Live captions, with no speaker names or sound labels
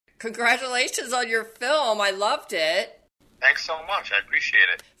Congratulations on your film. I loved it. Thanks so much. I appreciate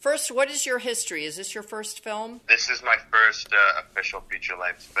it. First, what is your history? Is this your first film? This is my first official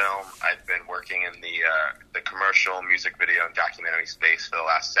feature-length film. I've been working in the commercial, music video, and documentary space for the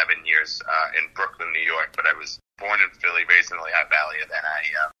last 7 years in Brooklyn, New York. But I was born in Philly, raised in the Lehigh Valley, and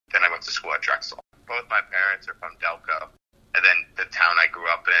then I went to school at Drexel. Both my parents are from Delco, and then the town I grew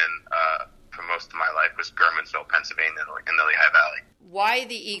up in for most of my life was Germansville, Pennsylvania, in the Lehigh Valley. Why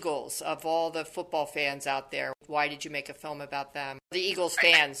the Eagles, of all the football fans out there? Why did you make a film about them? The Eagles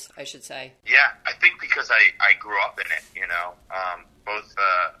fans, I should say. Yeah, I think because I grew up in it, you know. Both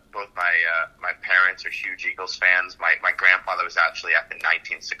my parents are huge Eagles fans. My grandfather was actually at the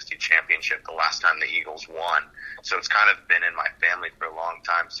 1960 championship, the last time the Eagles won. So it's kind of been in my family for a long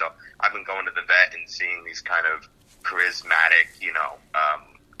time. So I've been going to the vet and seeing these kind of charismatic, you know,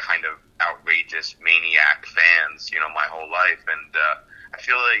 kind of outrageous maniac fans, you know, my whole life. And I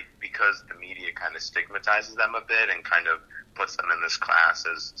feel like because the media kind of stigmatizes them a bit and kind of puts them in this class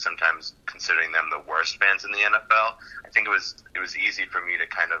as sometimes considering them the worst fans in the NFL, I think it was easy for me to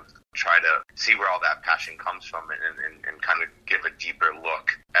kind of try to see where all that passion comes from and kind of give a deeper look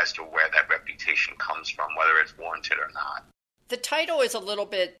as to where that reputation comes from, whether it's warranted or not. The title is a little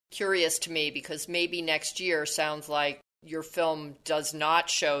bit curious to me because maybe next year sounds like your film does not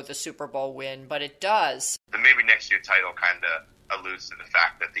show the Super Bowl win, but it does. The maybe next year title kind of alludes to the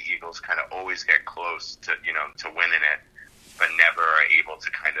fact that the Eagles kind of always get close to, you know, to winning it, but never are able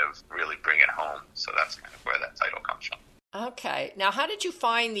to kind of really bring it home. So that's kind of where that title comes from. Okay. Now, how did you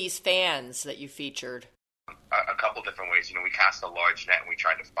find these fans that you featured? A couple different ways. You know, we cast a large net and we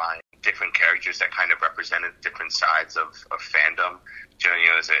tried to find different characters that kind of represented different sides of fandom. You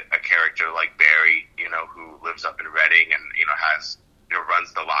know, there's a character like Barry, you know, who lives up in Reading and, you know,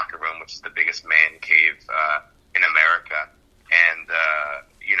 runs the locker room, which is the biggest man cave in America. And,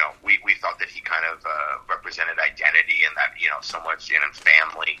 you know, we thought that he kind of represented identity and that, you know, so much in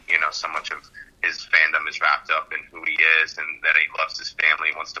family, you know, so much of his fandom is wrapped up in who he is and that he loves his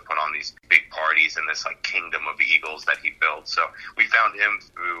family, wants to put on these big parties in this, like, kingdom of Eagles that he built. So we found him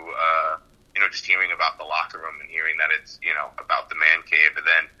through, you know, just hearing about the locker room and hearing that it's, you know, about the man cave. And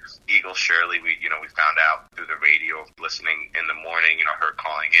then Eagle Shirley, we found out through the radio, listening in the morning, you know, her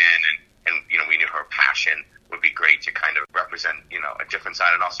calling in and you know, we knew her passion would be great to kind of represent, you know, a different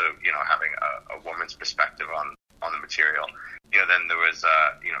side and also, you know, having a woman's perspective on the material. You know, then there was,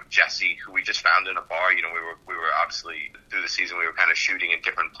 you know, Jesse, who we just found in a bar. You know, we were obviously through the season, we were kind of shooting in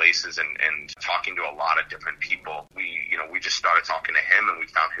different places and talking to a lot of different people. We just started talking to him and we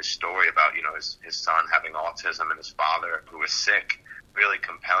found his story about, you know, his son having autism and his father who was sick really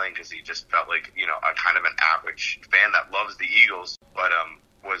compelling because he just felt like, you know, a kind of an average fan that loves the Eagles, but,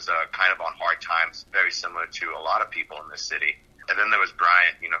 was kind of on hard times, very similar to a lot of people in this city. And then there was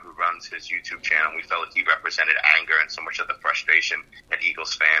Brian, you know, who runs his YouTube channel. We felt like he represented anger and so much of the frustration that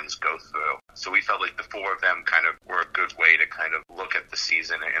Eagles fans go through. So we felt like the four of them kind of were a good way to kind of look at the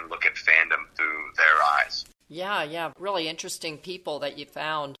season and look at fandom through their eyes. Yeah, really interesting people that you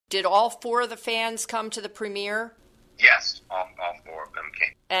found. Did all four of the fans come to the premiere? Yes, all four of them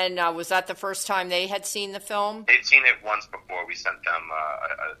came. And was that the first time they had seen the film? They'd seen it once before. We sent them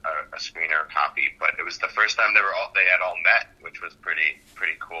a screener copy, but it was the first time they had all met, which was pretty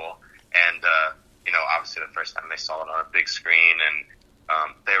cool. And you know, obviously the first time they saw it on a big screen,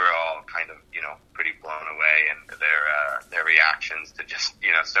 and they were all kind of, you know, pretty blown away, and their reactions to just, you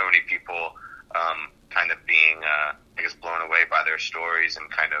know, so many people kind of being I guess blown away by their stories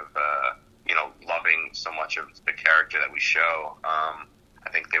and kind of you know, loving so much of the character that we show. I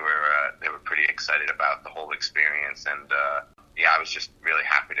think they were pretty excited about the whole experience, and yeah, I was just really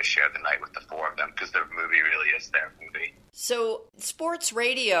happy to share the night with the four of them because the movie really is their movie. So sports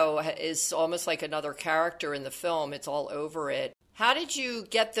radio is almost like another character in the film. It's all over it. How did you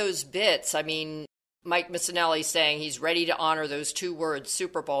get those bits? I mean, Mike Missinelli saying he's ready to honor those two words,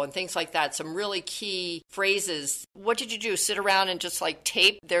 Super Bowl, and things like that. Some really key phrases. What did you do? Sit around and just like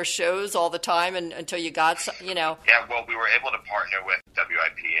tape their shows all the time until you got, you know? Yeah, well, we were able to partner with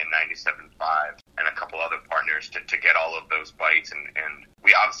WIP and 97.5 and a couple other partners to get all of those bites. And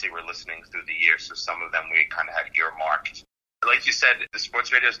we obviously were listening through the years, so some of them we kind of had earmarked. Like you said, the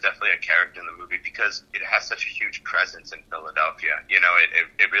sports radio is definitely a character in the movie because it has such a huge presence in Philadelphia. You know,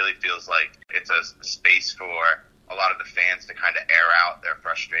 it really feels like it's a space for a lot of the fans to kind of air out their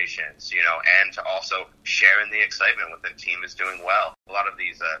frustrations, you know, and to also share in the excitement when the team is doing well. A lot of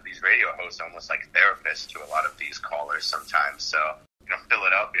these radio hosts are almost like therapists to a lot of these callers sometimes. So, you know,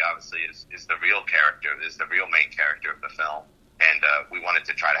 Philadelphia obviously is the real character, is the real main character of the film. And we wanted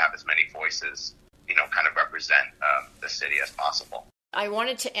to try to have as many voices, you know, kind of represent the city as possible. I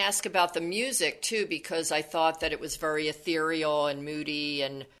wanted to ask about the music, too, because I thought that it was very ethereal and moody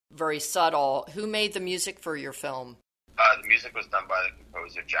and very subtle. Who made the music for your film? The music was done by the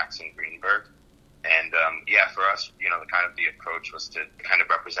composer Jackson Greenberg. And, for us, the approach was to kind of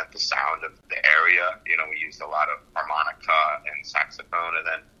represent the sound of the area. We used a lot of harmonica and saxophone, and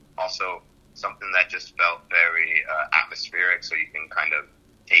then also something that just felt very atmospheric, so you can kind of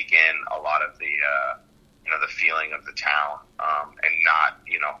take in a lot of the feeling of the town, and not,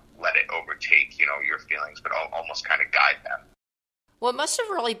 let it overtake, your feelings, but almost kind of guide them. Well, it must have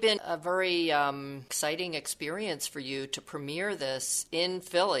really been a very exciting experience for you to premiere this in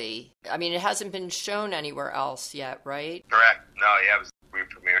Philly. I mean, it hasn't been shown anywhere else yet, right? Correct. No, yeah, we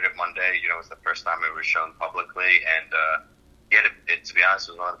premiered it Monday. It was the first time it was shown publicly, and to be honest,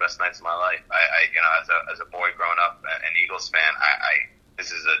 it was one of the best nights of my life. As a boy growing up, an Eagles fan,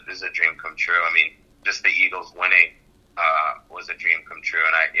 this is a dream come true. I mean, just the Eagles winning was a dream come true,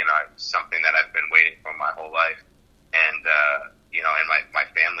 and something that I've been waiting for my whole life, and my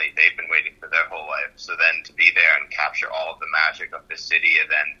family, they've been waiting for their whole life. So then to be there and capture all of the magic of the city,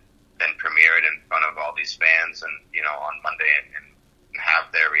 and then premiere it in front of all these fans, and on Monday, and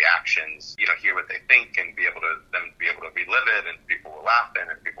have their reactions, hear what they think, and be able to relive it, and people were laughing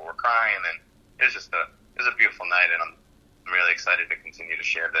and people were crying, and it was a beautiful night, and I'm really excited to continue to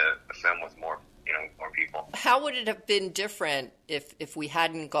share the film with more people. How would it have been different if we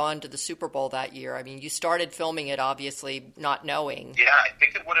hadn't gone to the Super Bowl that year? I mean, you started filming it, obviously, not knowing. Yeah, I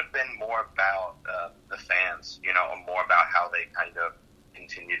think it would have been more about the fans, more about how they kind of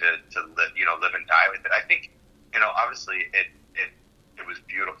continue to live and die with it. I think, obviously it was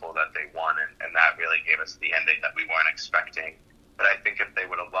beautiful that they won, and that really gave us the ending that we weren't expecting. But I think if they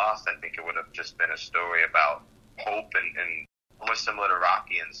would have lost, I think it would have just been a story about hope and almost similar to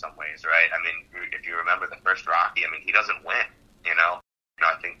Rocky in some ways, right? I mean, if you remember the first Rocky, he doesn't win,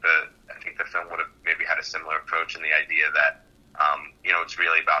 I think the film would have maybe had a similar approach in the idea that, it's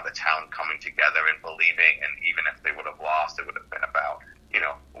really about the town coming together and believing, and even if they would have lost, it would have been about,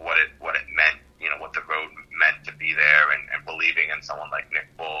 what it meant, what the road meant to be there, and believing in someone like Nick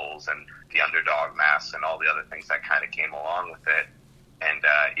Foles and the underdog mask and all the other things that kind of came along with it. And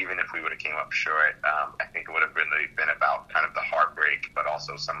even if we would have came up short, I think it would have really been about kind of the heartbreak, but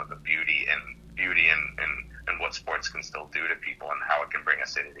also some of the beauty and what sports can still do to people, and how it can bring a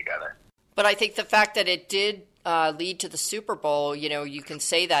city together. But I think the fact that it did lead to the Super Bowl, you can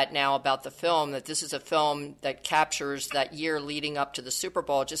say that now about the film, that this is a film that captures that year leading up to the Super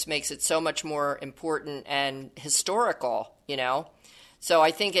Bowl. It just makes it so much more important and historical, So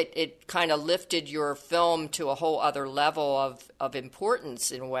I think it kind of lifted your film to a whole other level of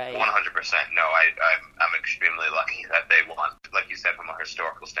importance in a way. 100%. No, I'm extremely lucky that they won. Like you said, from a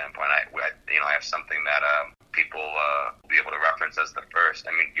historical standpoint, I have something that people will be able to reference as the first.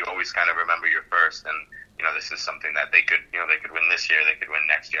 I mean, you always kind of remember your first, and this is something that they could win this year, they could win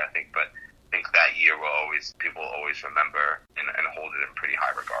next year, I think, but I think that year people will always remember and hold it in pretty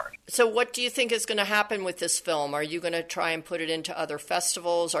high regard. So what do you think is going to happen with this film? Are you going to try and put it into other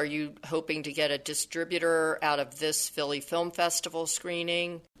festivals? Are you hoping to get a distributor out of this Philly Film Festival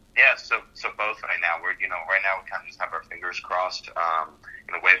screening? Yeah, so both right now. We kind of just have our fingers crossed.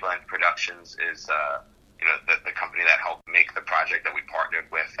 Wavelength Productions is the company that helped make the project that we partnered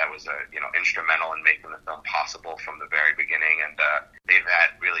with, that was instrumental in making the film possible from the very beginning, and they've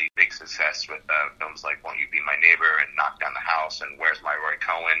had really big success with films like Won't You Be My Neighbor and Knock Down the House and Where's My Roy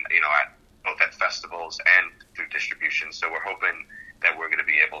Cohen, both at festivals and through distribution. So we're hoping that we're going to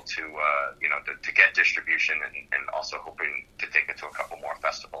be able to get distribution, and also hoping to take it to a couple more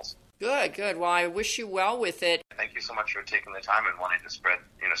festivals. Good. Well, I wish you well with it. Thank you so much for taking the time and wanting to spread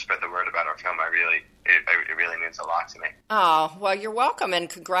the word about our film. It really means a lot to me. Oh, well, you're welcome, and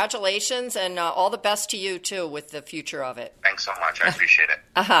congratulations, and all the best to you, too, with the future of it. Thanks so much. I appreciate it.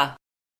 Uh-huh.